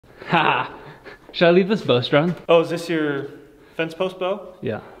Ha! Should I leave this bow strung? Oh, is this your fence post bow?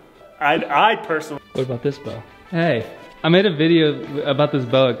 Yeah. I personally. What about this bow? Hey, I made a video about this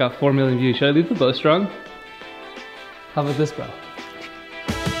bow. It got 4 million views. Should I leave the bow strung? How about this bow?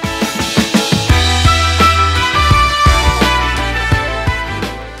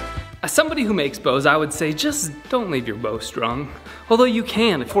 As somebody who makes bows, I would say just don't leave your bow strung. Although you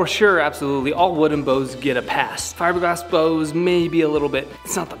can, for sure, absolutely. All wooden bows get a pass. Fiberglass bows, maybe a little bit.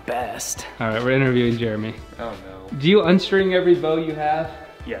 It's not the best. All right, we're interviewing Jeremy. Oh no. Do you unstring every bow you have?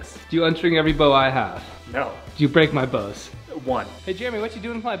 Yes. Do you unstring every bow I have? No. Do you break my bows? One. Hey Jeremy, what you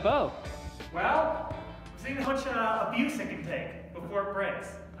doing with my bow? Well, seeing how much abuse it can take before it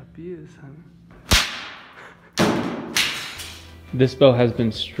breaks. Abuse, huh? This bow has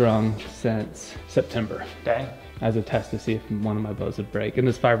been strung since September. Dang. As a test to see if one of my bows would break. And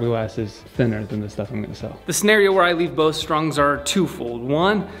this fiberglass is thinner than the stuff I'm gonna sell. The scenario where I leave bow strungs are twofold.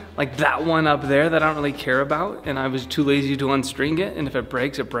 One, like that one up there that I don't really care about and I was too lazy to unstring it, and if it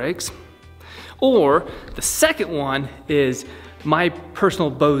breaks, it breaks. Or the second one is my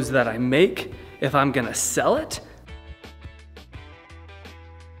personal bows that I make, if I'm gonna sell it.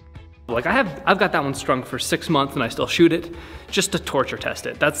 Like I've got that one strung for 6 months and I still shoot it just to torture test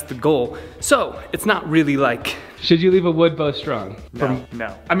it. That's the goal. So it's not really like, should you leave a wood bow strung?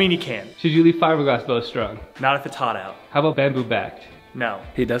 No. I mean, you can. Should you leave fiberglass bow strung? Not if it's hot out. How about bamboo backed? No.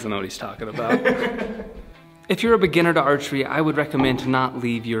 He doesn't know what he's talking about. If you're a beginner to archery, I would recommend to not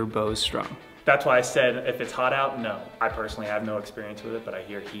leave your bows strung. That's why I said if it's hot out, no. I personally have no experience with it, but I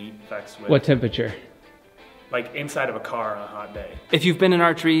hear heat effects with What temperature? Like inside of a car on a hot day. If you've been in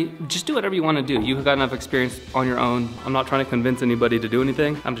archery, just do whatever you want to do. You've got enough experience on your own. I'm not trying to convince anybody to do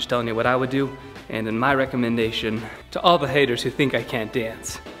anything. I'm just telling you what I would do. And then my recommendation to all the haters who think I can't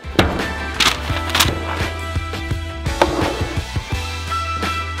dance.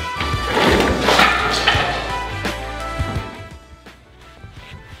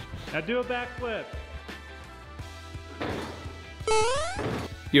 Now do a backflip.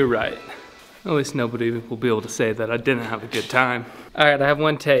 You're right. At least nobody will be able to say that I didn't have a good time. All right, I have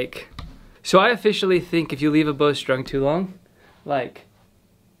one take. So I officially think if you leave a bow strung too long, like,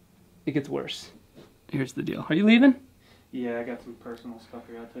 it gets worse. Here's the deal. Are you leaving? Yeah, I got some personal stuff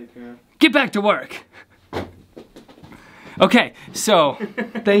here I'll take care of. Get back to work. Okay, so,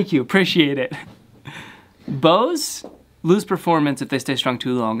 thank you, appreciate it. Bows lose performance if they stay strung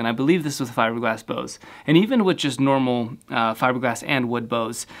too long, and I believe this with fiberglass bows. And even with just normal fiberglass and wood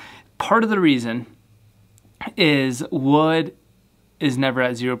bows, part of the reason is wood is never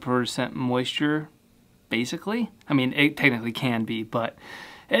at 0% moisture, basically. I mean, it technically can be, but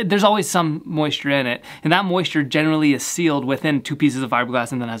there's always some moisture in it. And that moisture generally is sealed within 2 pieces of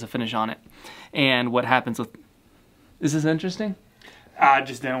fiberglass and then has a finish on it. And what happens with... Is this interesting? I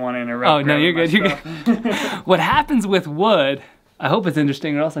just didn't want to interrupt. Oh, no, you're good, you're good. What happens with wood, I hope it's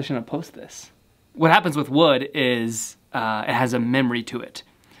interesting or else I shouldn't post this. What happens with wood is it has a memory to it.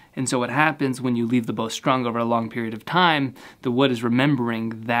 And so what happens when you leave the bow strung over a long period of time, the wood is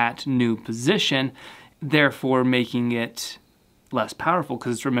remembering that new position, therefore making it less powerful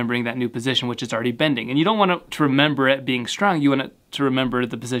because it's remembering that new position which is already bending. And you don't want it to remember it being strung, you want it to remember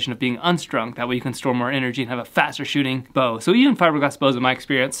the position of being unstrung. That way you can store more energy and have a faster shooting bow. So even fiberglass bows, in my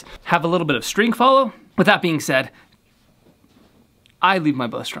experience, have a little bit of string follow. With that being said, I leave my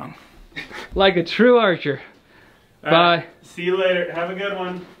bow strung. Like a true archer. All Bye. Right. See you later. Have a good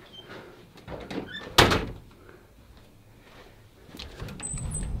one.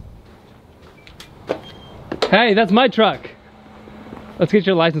 Hey, that's my truck. Let's get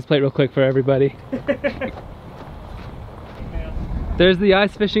your license plate real quick for everybody. There's the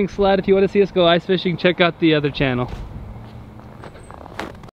ice fishing sled. If you want to see us go ice fishing, check out the other channel.